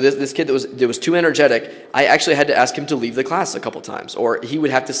 So this kid that was too energetic, I actually had to ask him to leave the class a couple times, or he would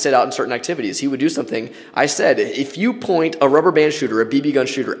have to sit out in certain activities. He would do something. I said, if you point a rubber band shooter, a BB gun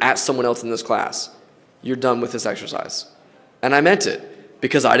shooter at someone else in this class, you're done with this exercise. And I meant it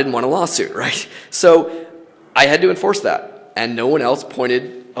because I didn't want a lawsuit, right? So I had to enforce that, and no one else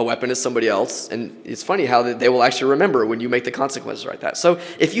pointed a weapon at somebody else. And it's funny how they will actually remember when you make the consequences like that. So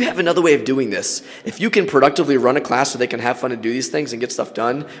if you have another way of doing this, if you can productively run a class so they can have fun and do these things and get stuff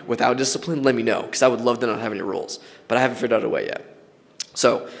done without discipline, let me know, because I would love to not have any rules. But I haven't figured out a way yet.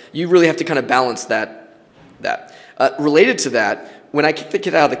 So you really have to kind of balance that. Related to that, when I kicked the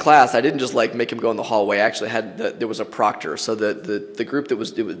kid out of the class, I didn't just like make him go in the hallway. I actually had there was a proctor, so the group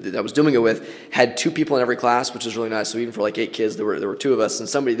that I was doing it with had 2 people in every class, which was really nice. So even for like 8 kids, there were 2 of us,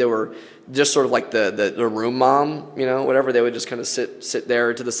 and they were just sort of like the room mom, whatever. They would just kind of sit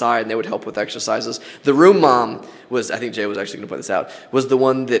there to the side, and they would help with exercises. The room mom was, I think Jay was actually going to point this out, was the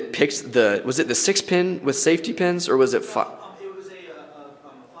one that picked was it the 6-pin with safety pins, or was it 5? It was a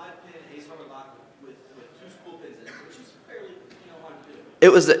 5-pin ace hammer lock with 2 spool pins in it, which is fairly hard to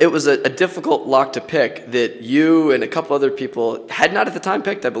do. It was a difficult lock to pick that you and a couple other people had not at the time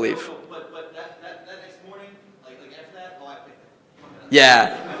picked, I believe. No, but that next morning, like after that, I picked it.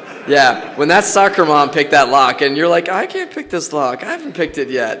 Yeah. When that soccer mom picked that lock, and you're like, I can't pick this lock. I haven't picked it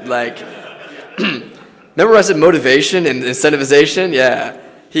yet. Like, remember I said motivation and incentivization? Yeah.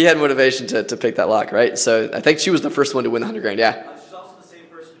 He had motivation to pick that lock, right? So I think she was the first one to win the $100,000. Yeah. She's also the same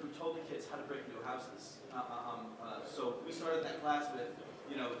person who told the kids how to break into houses. So we started that class with,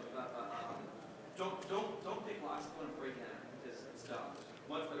 don't pick locks if you want to break in it, because it's dumb. There's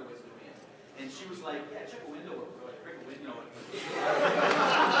much better ways of doing it. And she was like, yeah, check a window or like break a window.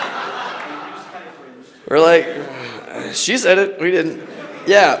 We're like, she said it, we didn't.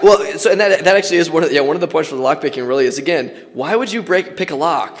 Yeah, well, so and that actually is one of the points for the lock picking. Really, is again, why would you pick a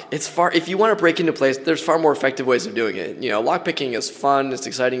lock? If you want to break into a place, there's far more effective ways of doing it. Lock picking is fun, it's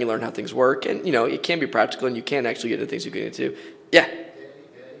exciting, you learn how things work, and it can be practical, and you can actually get into things you get into. Yeah. Did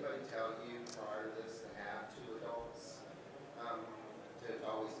anybody tell you prior to this to have 2 adults? To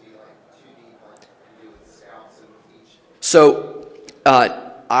always be like 2 deep, like you do with scouts and with each? So,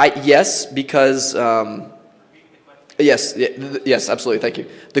 yes, because. Yes, absolutely. Thank you.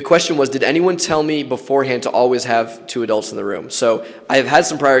 The question was, did anyone tell me beforehand to always have 2 adults in the room? So I have had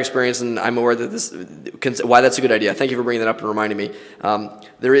some prior experience, and I'm aware that why that's a good idea. Thank you for bringing that up and reminding me.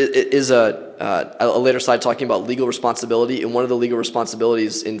 There is a later slide talking about legal responsibility, and one of the legal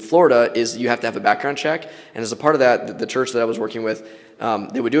responsibilities in Florida is you have to have a background check. And as a part of that, the church that I was working with,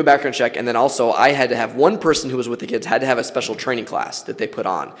 they would do a background check, and then also I had to have one person who was with the kids had to have a special training class that they put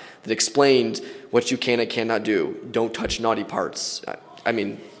on that explained what you can and cannot do. Don't touch naughty parts. I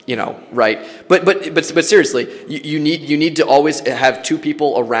mean, right? But seriously, you need to always have 2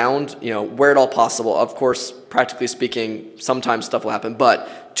 people around, where at all possible. Of course, practically speaking, sometimes stuff will happen,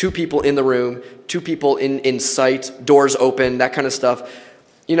 but 2 people in the room, 2 people in sight, doors open, that kind of stuff.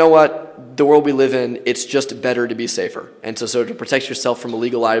 You know what? The world we live in, it's just better to be safer. And so to protect yourself from a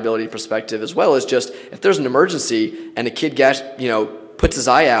legal liability perspective, as well as just if there's an emergency and a kid puts his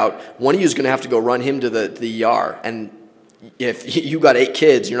eye out, one of you is going to have to go run him to the ER. And if you got 8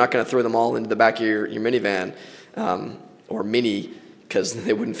 kids, you're not going to throw them all into the back of your minivan or mini, because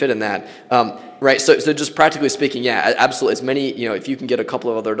they wouldn't fit in that. Right? So just practically speaking, yeah, absolutely. As many, if you can get a couple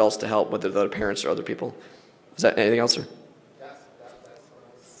of other adults to help, whether they're parents or other people. Is that anything else, sir?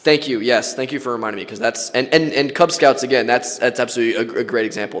 Thank you. Yes, thank you for reminding me, because that's and Cub Scouts, again, that's absolutely a great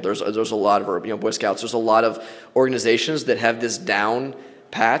example. There's a lot of Boy Scouts. There's a lot of organizations that have this down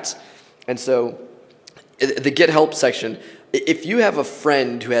pat, and so the Get Help section. If you have a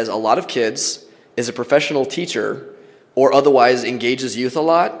friend who has a lot of kids, is a professional teacher, or otherwise engages youth a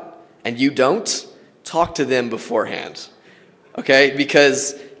lot, and you don't, talk to them beforehand, okay?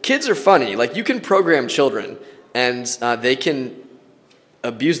 Because kids are funny. Like, you can program children, and they can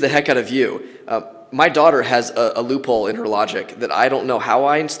abuse the heck out of you. My daughter has a loophole in her logic that I don't know how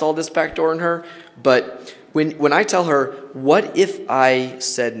I installed this backdoor in her, but when I tell her, what if I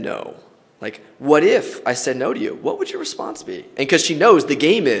said no? Like, what if I said no to you? What would your response be? And because she knows the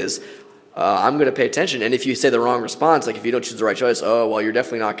game is, I'm going to pay attention, and if you say the wrong response, like if you don't choose the right choice, oh, well, you're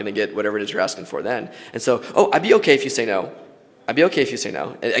definitely not going to get whatever it is you're asking for then. And so, oh, I'd be okay if you say no. I'd be okay if you say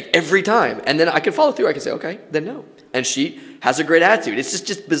no, like every time. And then I can follow through. I can say, okay, then no. And she has a great attitude. It's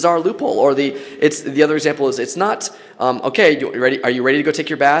just bizarre loophole. Or the other example is, it's not, okay, are you ready to go take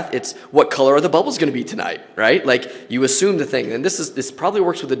your bath? It's, what color are the bubbles going to be tonight, right? Like, you assume the thing. And this probably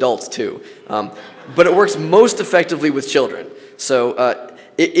works with adults too. But it works most effectively with children. So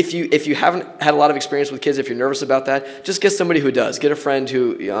if you haven't had a lot of experience with kids, if you're nervous about that, just get somebody who does. Get a friend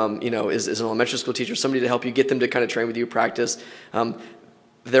who is an elementary school teacher, somebody to help you, get them to kind of train with you, practice.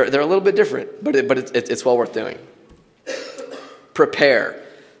 They're a little bit different, but it's well worth doing. Prepare.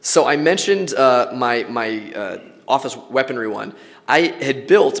 So I mentioned my office weaponry one. I had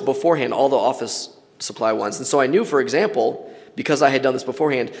built beforehand all the office supply ones, and so I knew, for example, because I had done this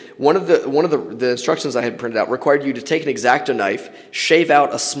beforehand, one of the instructions I had printed out required you to take an X-Acto knife, shave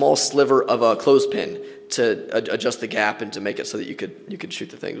out a small sliver of a clothespin to adjust the gap and to make it so that you could shoot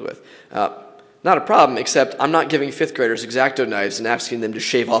the things with. Not a problem, except I'm not giving 5th graders X-Acto knives and asking them to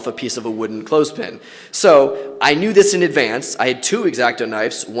shave off a piece of a wooden clothespin. So I knew this in advance. I had 2 X-Acto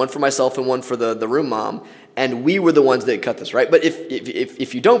knives, one for myself and one for the room mom, and we were the ones that cut this, right? But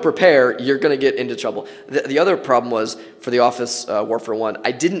if you don't prepare, you're going to get into trouble. The other problem was, for the Office Warfare 1,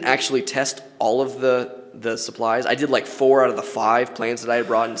 I didn't actually test all of the supplies. I did like 4 out of the 5 plans that I had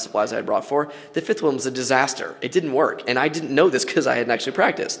brought and supplies I had brought for. The 5th one was a disaster. It didn't work. And I didn't know this because I hadn't actually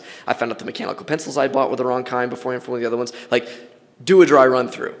practiced. I found out the mechanical pencils I bought were the wrong kind beforehand for one of the other ones. Like, do a dry run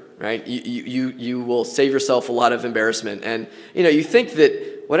through, right? You will save yourself a lot of embarrassment. And, you know, you think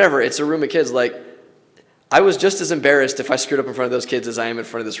that, whatever, it's a room of kids. Like, I was just as embarrassed if I screwed up in front of those kids as I am in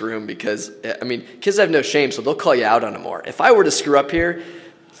front of this room because, I mean, kids have no shame, so they'll call you out on it more. If I were to screw up here,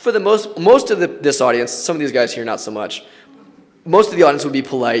 for the most of this audience, some of these guys here not so much, most of the audience would be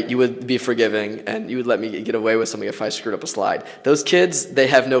polite, you would be forgiving, and you would let me get away with something if I screwed up a slide. Those kids, they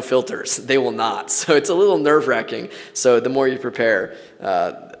have no filters. They will not. So it's a little nerve-wracking. So the more you prepare,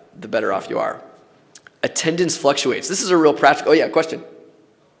 the better off you are. Attendance fluctuates. This is a real practical, oh yeah, question?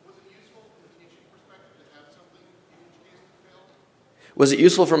 Was it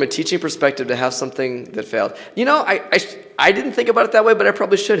useful from a teaching perspective to have something that failed? You know, I didn't think about it that way, but I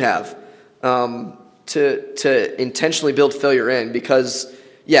probably should have. To intentionally build failure in because,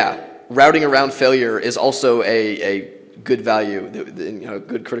 yeah, routing around failure is also a good value, you know,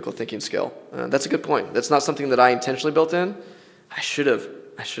 good critical thinking skill. That's a good point. That's not something that I intentionally built in. I should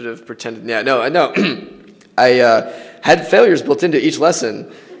have pretended. Yeah, no, I know. I had failures built into each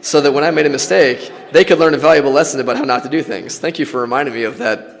lesson, so that when I made a mistake, they could learn a valuable lesson about how not to do things. Thank you for reminding me of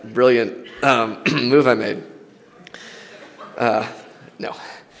that brilliant move I made. No.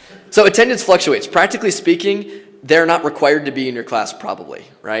 So attendance fluctuates. Practically speaking, they're not required to be in your class probably,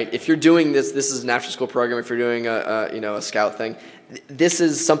 right? If you're doing this is an after-school program, if you're doing a scout thing, this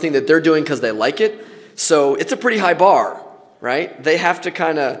is something that they're doing because they like it. So it's a pretty high bar, right? They have to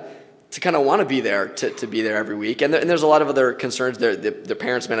kind of want to be there to be there every week. And there's a lot of other concerns. Their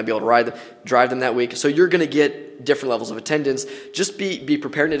parents may not be able to drive them that week. So you're going to get different levels of attendance. Just be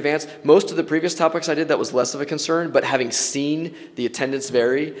prepared in advance. Most of the previous topics I did, that was less of a concern. But having seen the attendance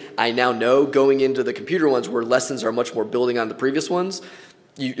vary, I now know going into the computer ones where lessons are much more building on the previous ones,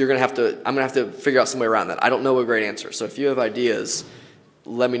 I'm going to have to figure out some way around that. I don't know a great answer. So if you have ideas,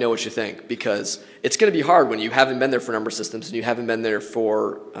 let me know what you think, because it's going to be hard when you haven't been there for number systems and you haven't been there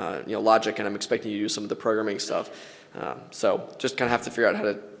for logic, and I'm expecting you to do some of the programming stuff. So just kind of have to figure out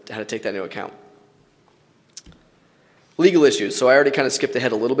how to take that into account. Legal issues. So I already kind of skipped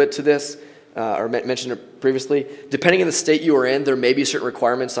ahead a little bit to this, or mentioned it previously. Depending on the state you are in, there may be certain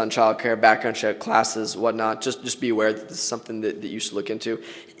requirements on childcare, background check, classes, whatnot. Just be aware that this is something that you should look into.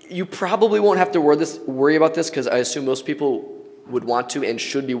 You probably won't have to worry about this because I assume most people would want to and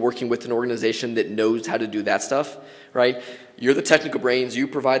should be working with an organization that knows how to do that stuff, right? You're the technical brains, you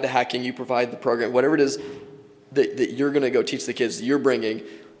provide the hacking, you provide the program, whatever it is that you're going to go teach the kids that you're bringing.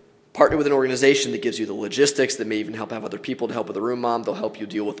 Partner with an organization that gives you the logistics, that may even have other people to help with the room mom. They'll help you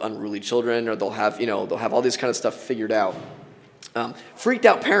deal with unruly children, or they'll have all this kind of stuff figured out. Freaked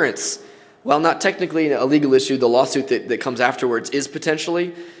out parents. While not technically a legal issue, the lawsuit that comes afterwards is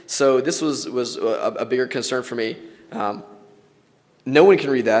potentially. So this was a bigger concern for me. No one can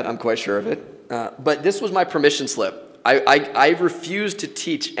read that, I'm quite sure of it. But this was my permission slip. I refused to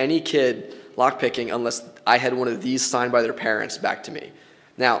teach any kid lockpicking unless I had one of these signed by their parents back to me.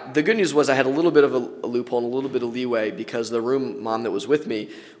 Now, the good news was I had a little bit of a loophole and a little bit of leeway because the room mom that was with me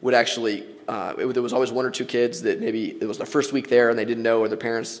would actually, there was always 1 or 2 kids that maybe it was their first week there and they didn't know, or the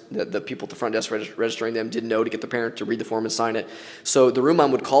parents, the people at the front desk registering them didn't know to get the parent to read the form and sign it. So the room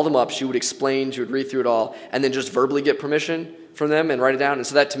mom would call them up, she would explain, she would read through it all, and then just verbally get permission from them and write it down. And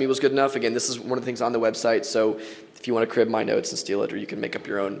so that to me was good enough. Again, this is one of the things on the website, so if you want to crib my notes and steal it, or you can make up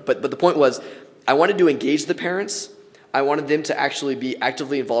your own. But the point was, I wanted to engage the parents. I wanted them to actually be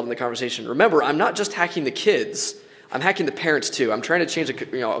actively involved in the conversation. Remember, I'm not just hacking the kids, I'm hacking the parents too. I'm trying to change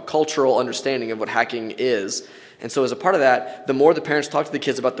a cultural understanding of what hacking is. And so as a part of that, the more the parents talk to the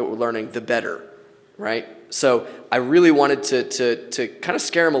kids about what we're learning, the better, right? So I really wanted to kind of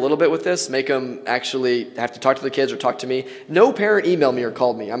scare them a little bit with this, make them actually have to talk to the kids or talk to me. No parent emailed me or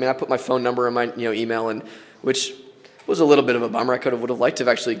called me. I mean, I put my phone number in my email, and which was a little bit of a bummer. I would have liked to have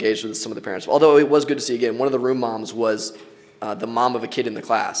actually engaged with some of the parents. Although it was good to see, again, one of the room moms was the mom of a kid in the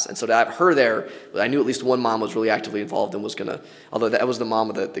class. And so to have her there, I knew at least one mom was really actively involved and was going to, although that was the mom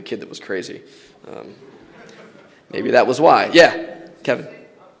of the kid that was crazy. Maybe that was why. Yeah, Kevin.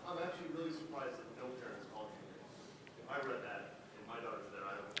 I'm actually really surprised that no parents called you. If I read that and my daughter's there,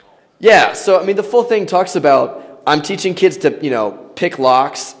 I don't call. Yeah, so I mean the full thing talks about, I'm teaching kids to, pick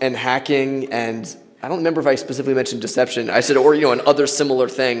locks and hacking, and I don't remember if I specifically mentioned deception. I said, or, and other similar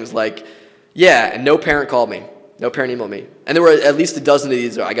things like, yeah, and no parent called me. No parent emailed me. And there were at least a dozen of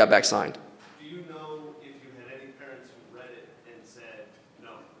these that I got back signed. Do you know if you had any parents who read it and said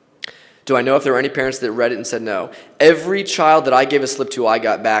no? Do I know if there were any parents that read it and said no? Every child that I gave a slip to, I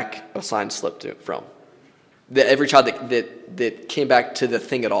got back a signed slip from. Every child that came back to the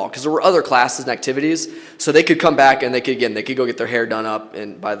thing at all. Because there were other classes and activities, so they could come back and they could go get their hair done up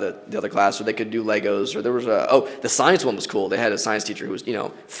by the other class, or they could do Legos, or there was the science one was cool. They had a science teacher who was,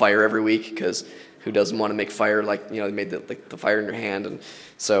 fire every week, because who doesn't want to make fire, they made the fire in your hand. And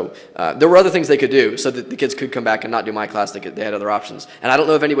so there were other things they could do so that the kids could come back and not do my class. They had other options. And I don't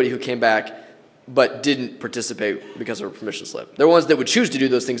know of anybody who came back but didn't participate because of a permission slip. There were ones that would choose to do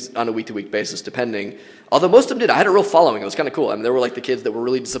those things on a week-to-week basis, depending. Although most of them did. I had a real following. It was kind of cool. I mean, there were the kids that were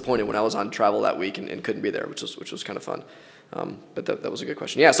really disappointed when I was on travel that week and couldn't be there, which was kind of fun. But that was a good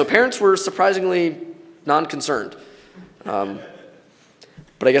question. Yeah, so parents were surprisingly non-concerned.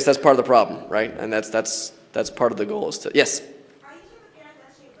 But I guess that's part of the problem, right? And that's part of the goal is to, yes? Are you sure the parents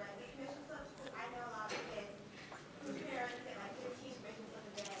actually read the permission slips? Because I know a lot of kids whose parents get 15 permission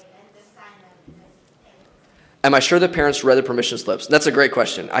slips a day and just sign them and just pay. Am I sure the parents read the permission slips? That's a great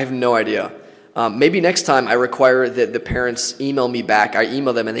question. I have no idea. Maybe next time I require that the parents email me back. I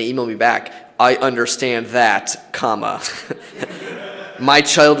email them and they email me back. I understand that, comma. My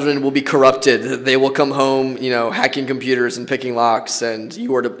children will be corrupted. They will come home, hacking computers and picking locks, and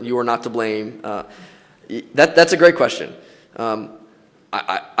you are not to blame. That's a great question.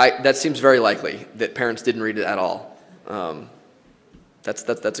 That seems very likely that parents didn't read it at all. That's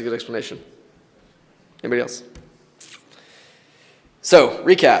a good explanation. Anybody else? So,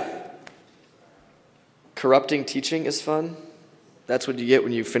 recap. Corrupting teaching is fun. That's what you get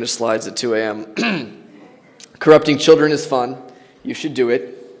when you finish slides at 2 a.m. Corrupting children is fun. You should do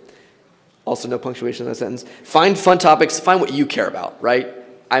it. Also, no punctuation in that sentence. Find fun topics. Find what you care about, right?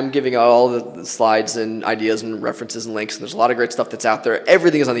 I'm giving out all the slides and ideas and references and links, and there's a lot of great stuff that's out there.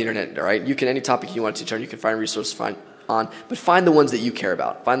 Everything is on the internet, all right? Any topic you want to teach on, you can find resources on, but find the ones that you care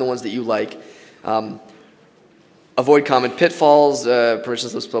about. Find the ones that you like. Avoid common pitfalls, permission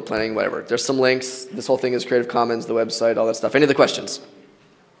slips, spell planning, whatever. There's some links. This whole thing is Creative Commons, the website, all that stuff. Any other questions?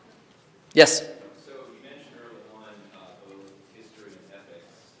 Yes?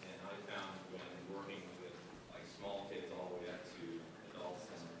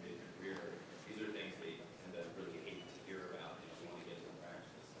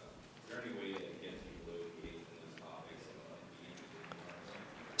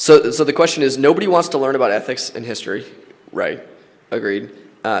 So the question is, nobody wants to learn about ethics and history, right? Agreed.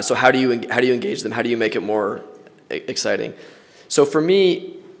 So how do you engage them? How do you make it more exciting? So for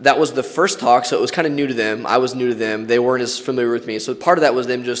me, that was the first talk, so it was kind of new to them. I was new to them. They weren't as familiar with me. So part of that was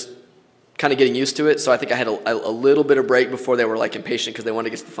them just kind of getting used to it. So I think I had a little bit of break before they were impatient because they wanted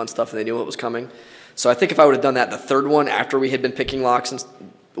to get to the fun stuff and they knew what was coming. So I think if I would have done that the third one after we had been picking locks, and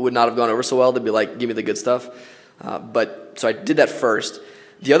it would not have gone over so well. They'd be like, give me the good stuff. So I did that first.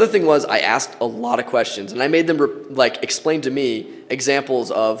 The other thing was I asked a lot of questions, and I made them explain to me examples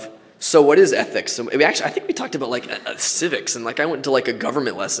of, so what is ethics? So I think we talked about civics, and I went to a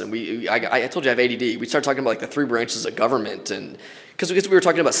government lesson. I told you I have ADD. We started talking about the 3 branches of government, and because we were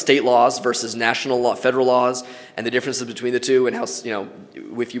talking about state laws versus national law, federal laws, and the differences between the two, and how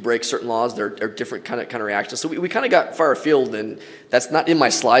if you break certain laws, there are different kind of reactions. So we kind of got far afield, and that's not in my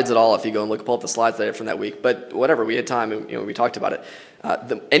slides at all. If you go and pull up the slides that I had from that week, but whatever, we had time, and we talked about it.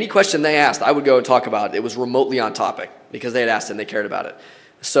 Any question they asked, I would go and talk about it. It was remotely on topic because they had asked and they cared about it.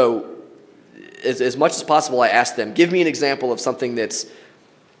 So as much as possible, I asked them, give me an example of something that's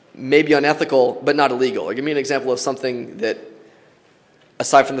maybe unethical but not illegal. Or give me an example of something that,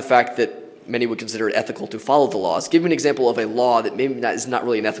 aside from the fact that many would consider it ethical to follow the laws, give me an example of a law that maybe is not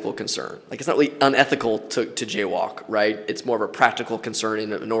really an ethical concern. It's not really unethical to jaywalk, right? It's more of a practical concern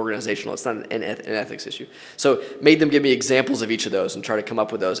in an organizational. It's not an ethics issue. So made them give me examples of each of those and try to come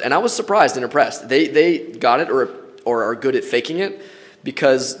up with those. And I was surprised and impressed. They got it or are good at faking it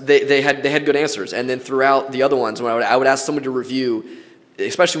because they had good answers. And then throughout the other ones, when I would ask someone to review,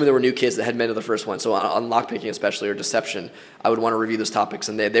 especially when there were new kids that hadn't been to the first one, so on lockpicking especially, or deception, I would want to review those topics,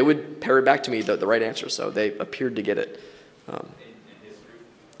 and they would parrot back to me the right answer, so they appeared to get it.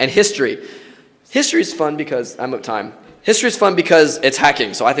 And history. History is fun because, I'm up time, history is fun because it's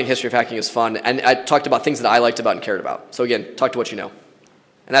hacking, so I think history of hacking is fun, and I talked about things that I liked about and cared about. So again, talk to what you know.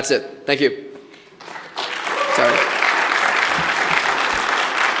 And that's it. Thank you. Sorry.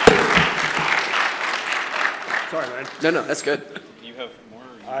 Sorry, man. No, that's good.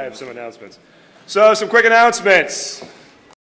 I have some announcements. So some quick announcements.